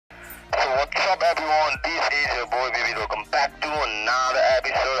everyone, this is your boy Baby. Welcome back to another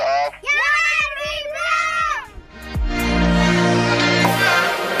episode of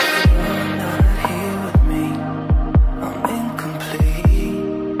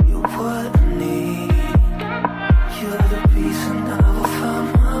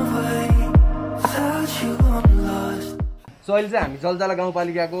so अहिले चाहिँ हामी जलजाला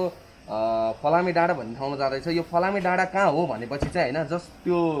गाउँपालिकाको फलामे डाँडा भन्ने ठाउँमा जाँदैछ। यो फलामे डाँडा कहाँ हो भनेपछि चाहिँ होइन, जस्ट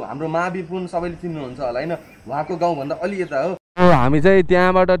त्यो हाम्रो महावीर पुन सबैले चिन्नुहुन्छ होला होइन, उहाँको गाउँभन्दा अलि यता हो। हामी चाहिँ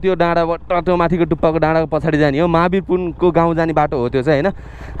त्यहाँबाट त्यो डाँडाबाट त्यो माथिको टुप्पाको डाँडाको पछाडि जाने हो, महावीर पुनको गाउँ जाने बाटो हो त्यो चाहिँ होइन।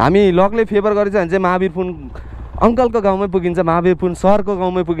 हामी लगले फेभर गरेछ भने चाहिँ महावीर पुन अङ्कलको गाउँमै पुगिन्छ, महावीर पुन सरको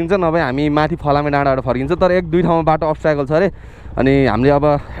गाउँमै पुगिन्छ, नभए हामी माथि फलामे डाँडाबाट फर्किन्छ। तर एक दुई ठाउँमा बाटो अब्स्ट्याकल छ अरे, अनि हामीले अब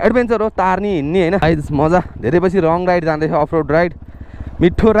एडभेन्चर हो, तार्नी हिँड्ने होइन। मजा धेरै पछि रङ राइड जाँदैछ, अफ रोड राइड,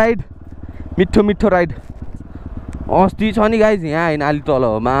 मिठो राइड, मिठो मिठो राइड। अस्ति छ नि गाइज यहाँ होइन अलि तल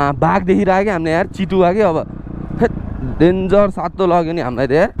हो बाघ देखिरहेको क्या हामीले यार, चितुवा कि अब डेन्जर सातो लाग्यो नि हामीलाई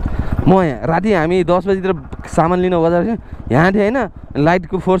त यार। म यहाँ राति हामी 10 बजीतिर सामान लिन बजार थिएँ, यहाँ थिएँ होइन,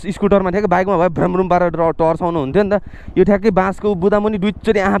 लाइटको फोर्स स्कुटरमा थियो कि बाइकमा भए भ्रमरुम पारेर टर्साउनु हुन्थ्यो नि त। यो ठ्याक्कै बाँसको बुदामुनि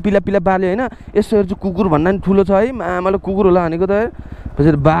दुईचोटि आँखा पिला पिला पाल्यो होइन। यसो हेर्छु कुकुर भन्दा नि ठुलो छ है, आमाले कुकुर होला भनेको त यार।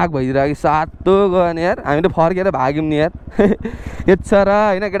 त्यसरी बाघ भइदिरहेको कि सातो गयो नि यार, हामी त फर्केर भाग्यौँ नि यार। यति छ र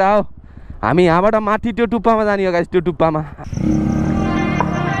होइन केटा हो, हामी यहाँबाट माथि त्यो टुप्पामा जाने हो गाइस, त्यो टुप्पामा।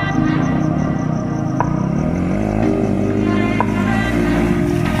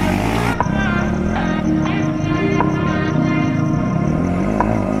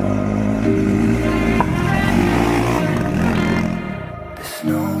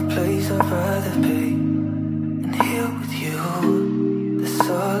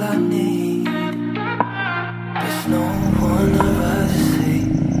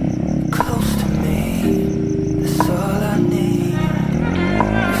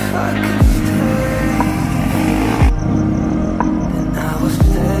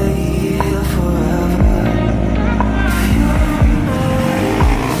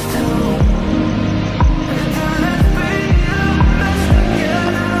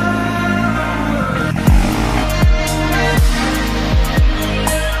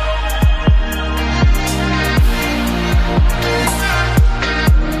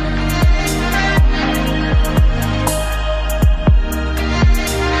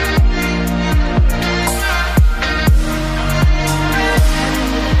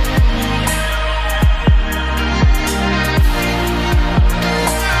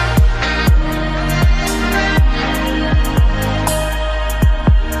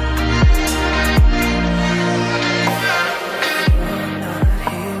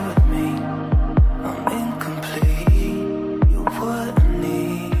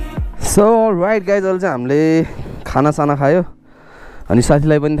 सो राइट गाइज, अहिले चाहिँ हामीले खानासाना खायो, अनि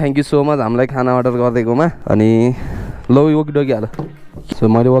साथीलाई पनि थ्याङ्क यू सो मच हामीलाई खाना अर्डर गरिदिएकोमा। अनि ल वकी डकी हाल, सो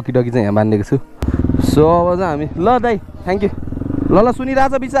मैले वकी डकी चाहिँ यहाँ बाँधिदिएको छु। सो अब चाहिँ हामी ल दाइ थ्याङ्क यू, ल ल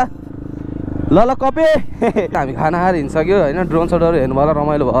सुनिरहेछ बिचा, ल ल कपे। हामी खाना खाएर हिँडिसक्यो होइन, ड्रोन सटहरू हेर्नु भयो होला,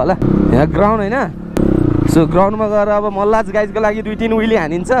 रमाइलो भयो होला। यहाँ ग्राउन्ड होइन, सो ग्राउन्डमा गएर अब मल्लाज गाइजको लागि 2-3 विली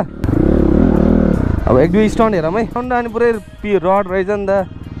हानिन्छ। अब 1-2 स्टन्ट हेरौँ है, अनि पुरै रड रहेछ नि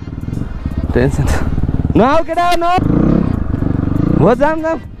त, टेन्सन न आऊ केटा न हो, जाम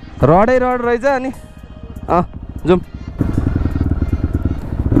जाम रडै रड रहेछ। अनि जाउँ।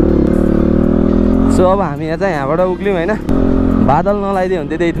 सो अब हामी यहाँ चाहिँ यहाँबाट उक्ल्यौँ होइन, बादल नलाइदियो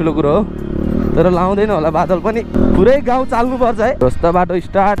भने त्यही ठुलो कुरो हो, तर लाउँदैन होला बादल पनि। पुरै गाउँ चाल्नुपर्छ है, ध्वस्त बाटो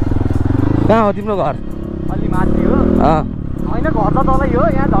स्टार्ट। कहाँ हो तिम्रो घर? अलि माथि हो होइन, घर त तलै हो,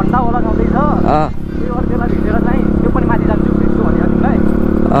 यहाँ झन्डा होला खाँदैछ, त्यो अर्कोलाई भिडेर चाहिँ त्यो पनि माथि जान्छु भेट्छु भने तिमीलाई।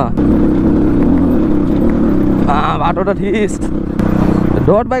 बाटो त ठिस,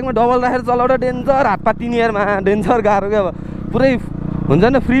 डट बाइकमा डबल राखेर चलाउँदा डेन्जर, हातपात तिनीहरूमा डेन्जर गाह्रो क्या। अब पुरै हुन्छ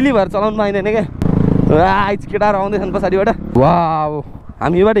नि फ्रिली भएर चलाउनु पाइँदैन क्या, आइज केटाहरू आउँदैछन् पछाडिबाट। वाउ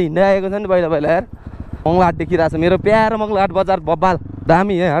हामी योबाट हिँड्दै आएको छ नि पहिला पहिला यार, मङ्गलहाट देखिरहेको छ मेरो प्यारो मङ्गलहाट बजार बब्बाल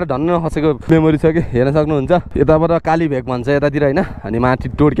दामी है, धन्न खसेको मेमोरी छ कि हेर्न सक्नुहुन्छ। यताबाट कालीभेग भन्छ यतातिर होइन, अनि माथि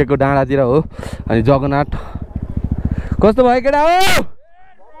टोड्केको डाँडातिर हो, अनि जगन्नाथ। कस्तो भयो केटा हो,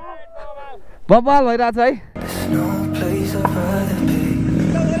 बब्बाल भइरहेछ है।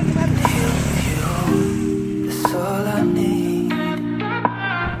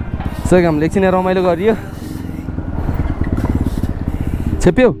 सो हामीले एकछिन रमाइलो गरियो,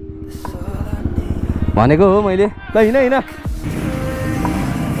 छेप्यौ भनेको हो मैले, ल हिँड हिँड।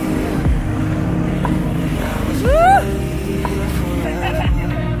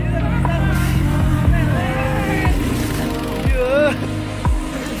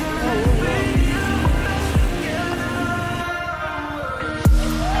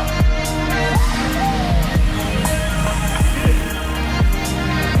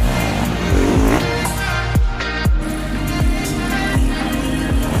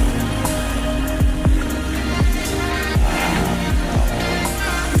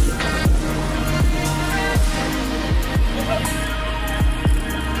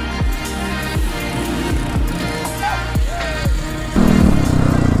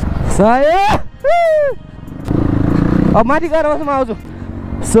 अब माथि गएर बस म आउँछु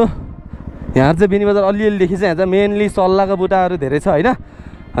सो यहाँ चाहिँ बेनी बजार अलिअलि देखिन्छ यहाँ चाहिँ मेनली सल्लाहको बुटाहरू धेरै छ होइन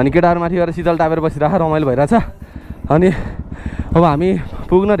अनि केटाहरू माथि गएर शीतल टापेर बसिरहेको रमाइलो भइरहेछ अनि अब हामी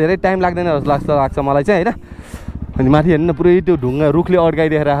पुग्न धेरै टाइम लाग्दैन जस्तो लाग्छ मलाई चाहिँ होइन अनि माथि हेर्नु पुरै त्यो ढुङ्गा रुखले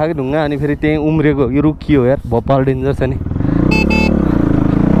अड्काइदिएर राखेको कि ढुङ्गा अनि फेरि त्यहीँ उम्रेको यो रुख के हो यार भप्पाल डेन्जर छ नि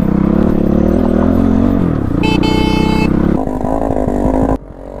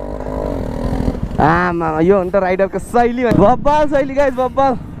आमा यो हो नि त राइडरको शैली भप्पाल शैली गाइस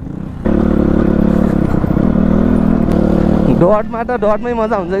भप्पाल डटमा त डटमै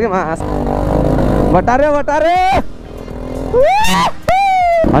मजा हुन्छ कि मास बटारे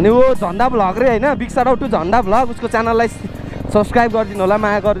अनि वो झन्डा भ्लग रे होइन बिग साउट आउट टु झन्डा भ्लग उसको च्यानललाई सब्सक्राइब गरिदिनु होला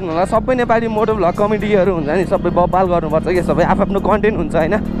माया गरिदिनु होला सबै नेपाली मोटो भ्लग कमेडीहरू हुन्छ नि सबै बब्बाल गर्नुपर्छ कि सबै आफ्नो कन्टेन्ट हुन्छ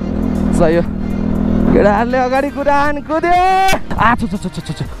होइन सही हो केटाहरूले अगाडि कुद्यो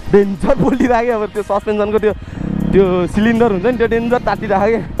डेन्जर बोलिराख्यो अब त्यो सस्पेन्सनको त्यो सिलिन्डर हुन्छ नि त्यो डेन्जर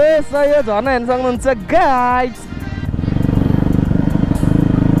तातिराख्यो ए सही हो झर्ना हेर्न सक्नुहुन्छ गाइस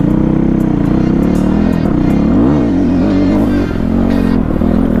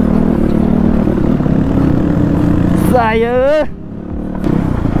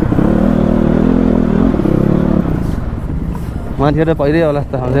मान्छे त पहिल्यै होला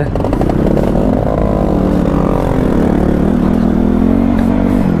जस्तो आउँछ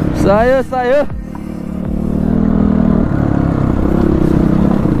सही हो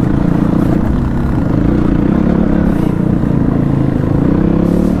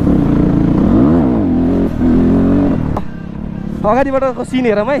अगाडिबाटको सिन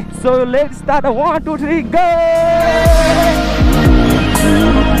हेरौँ है सो लेट्स स्टार्ट 1 2 3 गो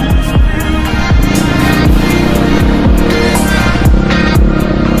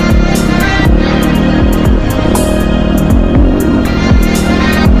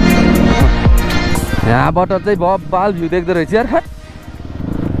यहाँबाट चाहिँ बब्बाल भ्यू देख्दो रहेछ यार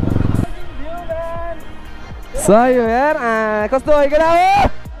सही हो यार कस्तो हो केटा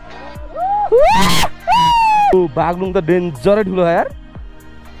हो बागलुङ त डेन्जरै ठुलो यार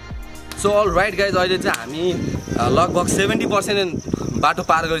सो अल राइट गाइज अहिले चाहिँ हामी लगभग 70% बाटो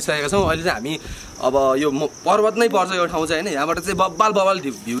पार गरिसकेका छौँ अहिले चाहिँ हामी अब यो पर्वत नै पर्छ यो ठाउँ चाहिँ होइन यहाँबाट चाहिँ बब्बाल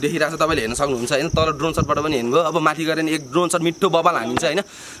भ्यू देखिरहेको छ तपाईँले हेर्न सक्नुहुन्छ होइन तर ड्रोन सटबाट पनि हेर्नुभयो अब माथि गएर एक ड्रोन सट मिठो बब्बाल हानिन्छ होइन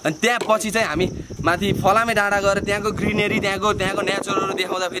अनि त्यहाँ पछि चाहिँ हामी माथि फलामे डाँडा गएर त्यहाँको ग्रिनेरी त्यहाँको नेचरहरू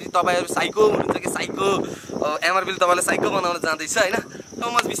देखाउँदा फेरि तपाईँहरू साइको हुनुहुन्छ कि साइको एमआरबीले तपाईँलाई साइको बनाउन जाँदैछ होइन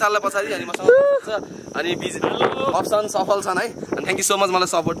मच विशाललाई पछाडि अनि मसँग अनि अप्सन सफल छन् है अनि थ्याङ्क यू सो मच मलाई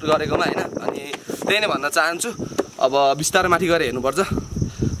सपोर्ट गरेकोमा होइन अनि त्यही नै भन्न चाहन्छु अब बिस्तारै माथि गएर हेर्नुपर्छ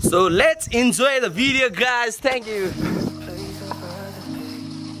so let's enjoy the video guys thank you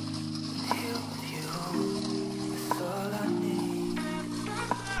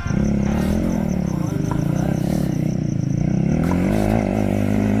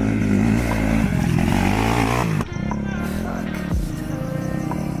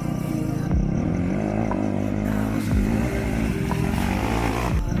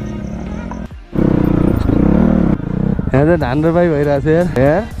यहाँ चाहिँ धान रोपाइ भइरहेको छ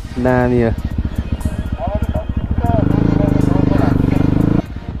यार नानी यहाँ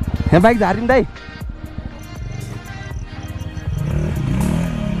बाइक झारिन् दाइ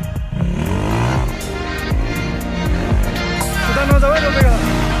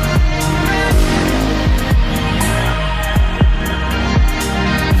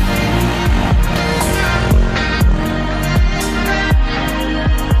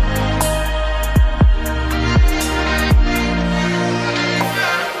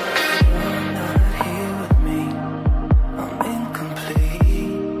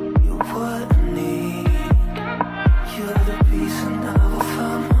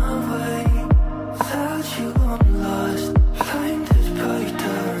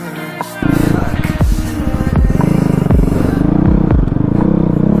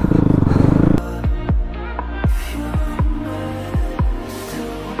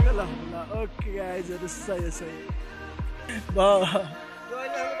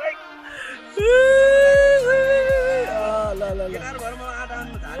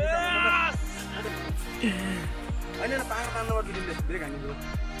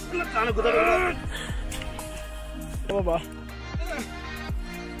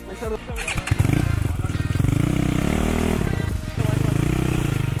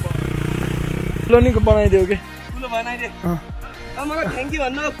प्लानिङ बनाइदियो के फुलो बनाइदिए मलाई थ्याङ्क यू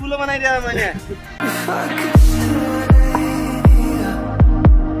भन्नु फुलो बनाइदिए मैले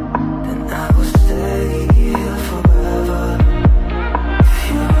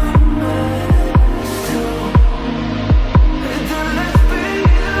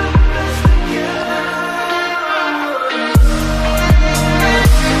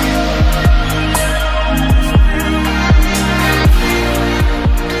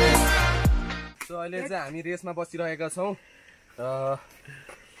हामी रेसमा बसिरहेका छौँ र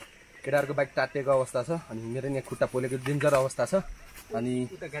केटाहरूको बाइक टाटेको अवस्था छ अनि मेरो यहाँ खुट्टा पोलेको डेन्जर अवस्था छ अनि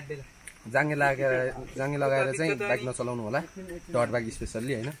जाँगे लगाएर चाहिँ बाइक नचलाउनु होला डट बाइक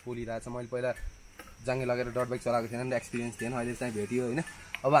स्पेसल्ली होइन पोलिरहेको छ मैले पहिला जाँगे लगेर डट बाइक चलाएको थिएन एक्सपिरियन्स थिएन अहिले चाहिँ भेटियो होइन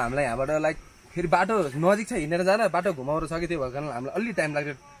अब हामीलाई यहाँबाट लाइक फेरि बाटो नजिक छ हिँडेर जाँदा बाटो घुमाउनु सक्यो त्यो भएको कारण हामीलाई अलि टाइम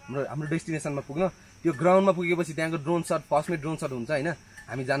लाग्यो हाम्रो डेस्टिनेसनमा पुग्न त्यो ग्राउन्डमा पुगेपछि त्यहाँको ड्रोन सट फर्स्टमै ड्रोन सट हुन्छ होइन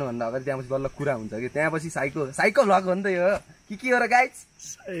हामी जानुभन्दा अगाडि त्यहाँपछि बल्ल कुरा हुन्छ कि त्यहाँपछि साइको भ्लग हो नि त यो के हो र गाइज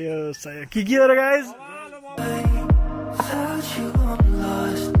के हो र गाइज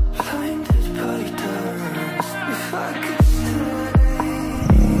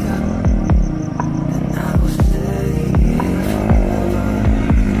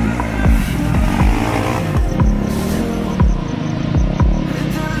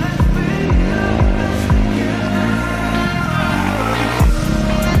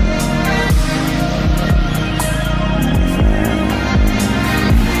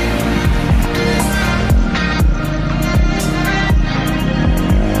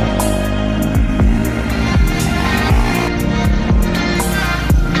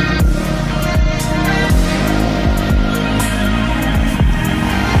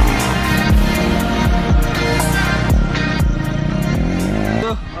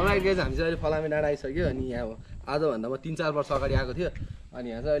हामी चाहिँ अहिले फलामे डाँडा आइसक्यो अनि यहाँ आजभन्दा म 3-4 वर्ष अगाडि आएको थियो अनि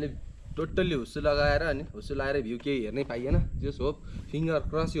यहाँ चाहिँ अहिले टोटल्ली हुस्सु लगाएर अनि हुस्सु लगाएर भ्यू केही हेर्नै पाइएन जस होप फिङ्गर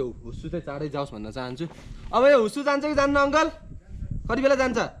क्रस यो हुस्सु चाहिँ चाँडै जाओस् भन्न चाहन्छु अब यो हुस्सु जान्छ कि जान्न अङ्कल कति बेला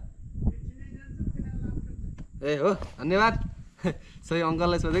जान्छ ए हो धन्यवाद सही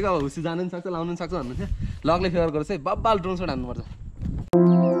अङ्कललाई सोधेको अब हुस्सु जानु पनि सक्छ लाउनु पनि सक्छ भन्नुहुन्थ्यो लगले फेभर गर्छ है बब्बाल ड्रोन सट हान्नुपर्छ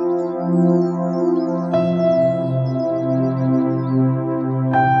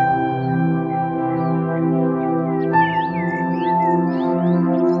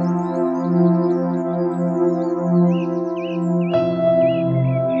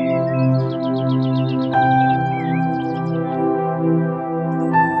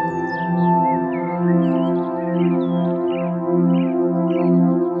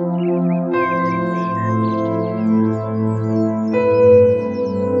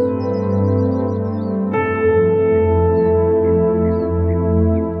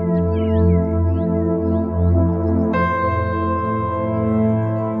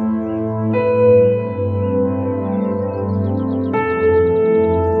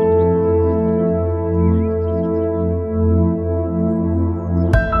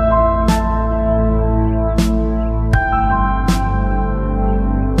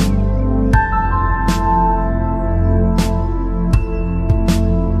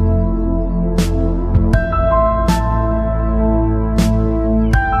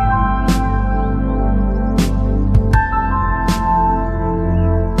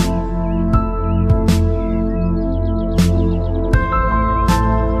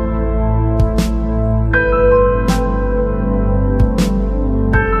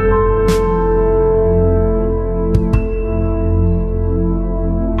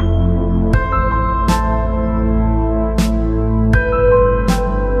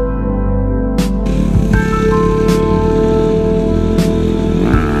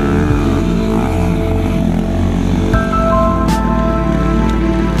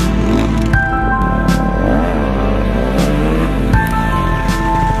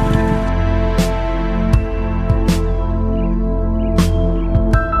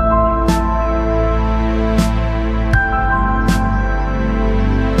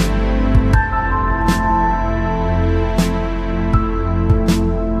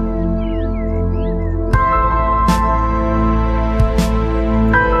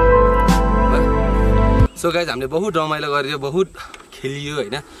सो गाइज हामीले बहुत रमाइलो गरियो बहुत खेलियो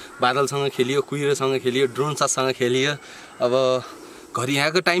होइन बादलसँग खेलियो कुहिरोसँग खेलियो ड्रोन सटसँग खेलियो अब घरि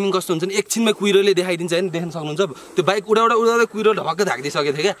यहाँको टाइमिङ कस्तो हुन्छ नि एकछिनमा कुहिरोले देखाइदिन्छ होइन देख्न सक्नुहुन्छ त्यो बाइक उडाउँदा कुहिरो ढक्क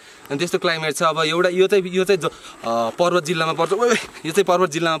ढाकिदिइसकेको थियो क्या अनि त्यस्तो क्लाइमेट छ अब एउटा यो चाहिँ पर्वत जिल्लामा पर्छ यो चाहिँ पर्वत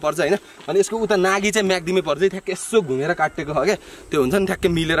जिल्लामा पर्छ होइन अनि यसको उता नागी चाहिँ म्याग्दीमै पर्छ ठ्याक्कै यसो घुमेर काटेको हो क्या त्यो हुन्छ नि ठ्याक्कै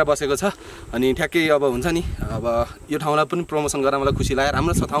मिलेर बसेको छ अनि ठ्याक्कै अब हुन्छ नि अब यो ठाउँलाई पनि प्रमोसन गरेर मलाई खुसी लाग्यो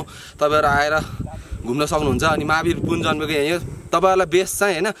राम्रो छ ठाउँ तपाईँहरू आएर घुम्न सक्नुहुन्छ अनि महावीर पुन जन्मेको यहाँ तपाईँहरूलाई बेस्ट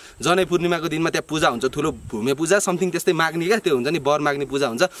चाहिँ होइन जनै पूर्णिमाको दिनमा त्यहाँ पूजा हुन्छ ठुलो भूमे पूजा समथिङ त्यस्तै माग्ने क्या त्यो हुन्छ नि वर माग्ने पूजा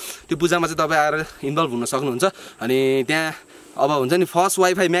हुन्छ त्यो पूजामा चाहिँ तपाईँ आएर इन्भल्भ हुन सक्नुहुन्छ अनि त्यहाँ अब हुन्छ नि फर्स्ट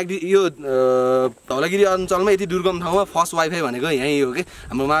वाइफाई म्याग्दी यो धौलागिरी अञ्चलमा यति दुर्गम ठाउँमा फर्स्ट वाइफाई भनेको यहीँ हो कि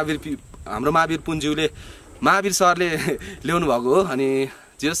हाम्रो महावीर पुनज्यूले महावीर सरले ल्याउनु भएको हो अनि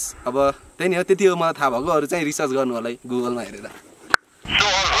जस अब त्यही नै हो त्यति हो मलाई थाहा भएको अरू चाहिँ रिसर्च गर्नु होला गुगलमा हेरेर So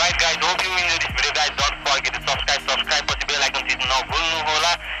alright guys, hope you enjoyed this video guys. Don't forget to subscribe पछि बेल आइकन थिच्न नभुल्नु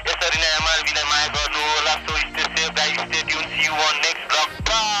होला। यसरी गरिन MRB लाई माया गर्नु होला so stay safe guys stay tune C you on next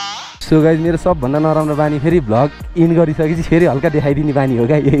blog so guys मेरो सबभन्दा नराम्रो बानी फेरि भ्लग इन गरिसकेपछि फेरि हल्का देखाइदिने बानी हो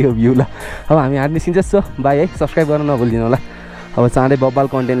क्या यही हो भ्यू ल अब हामी हार्ने सिन्जेस छ बाई है सब्सक्राइब गर्न नभुलिदिनु होला अब चाँडै बब्बाल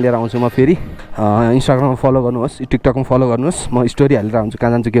कन्टेन्ट लिएर आउँछु म फेरि इन्स्टाग्राममा फलो गर्नुहोस् टिकटकमा फलो गर्नुहोस् म स्टोरी हालेर आउँछु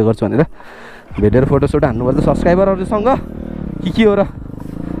कहाँ जान्छु के गर्छु भनेर भेटेर फोटोसोटो हान्नुपर्छ सब्सक्राइबरहरूसँग के हो र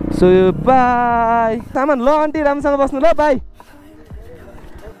सो बाई सामान ल आन्टी राम्रोसँग बस्नु ल बाई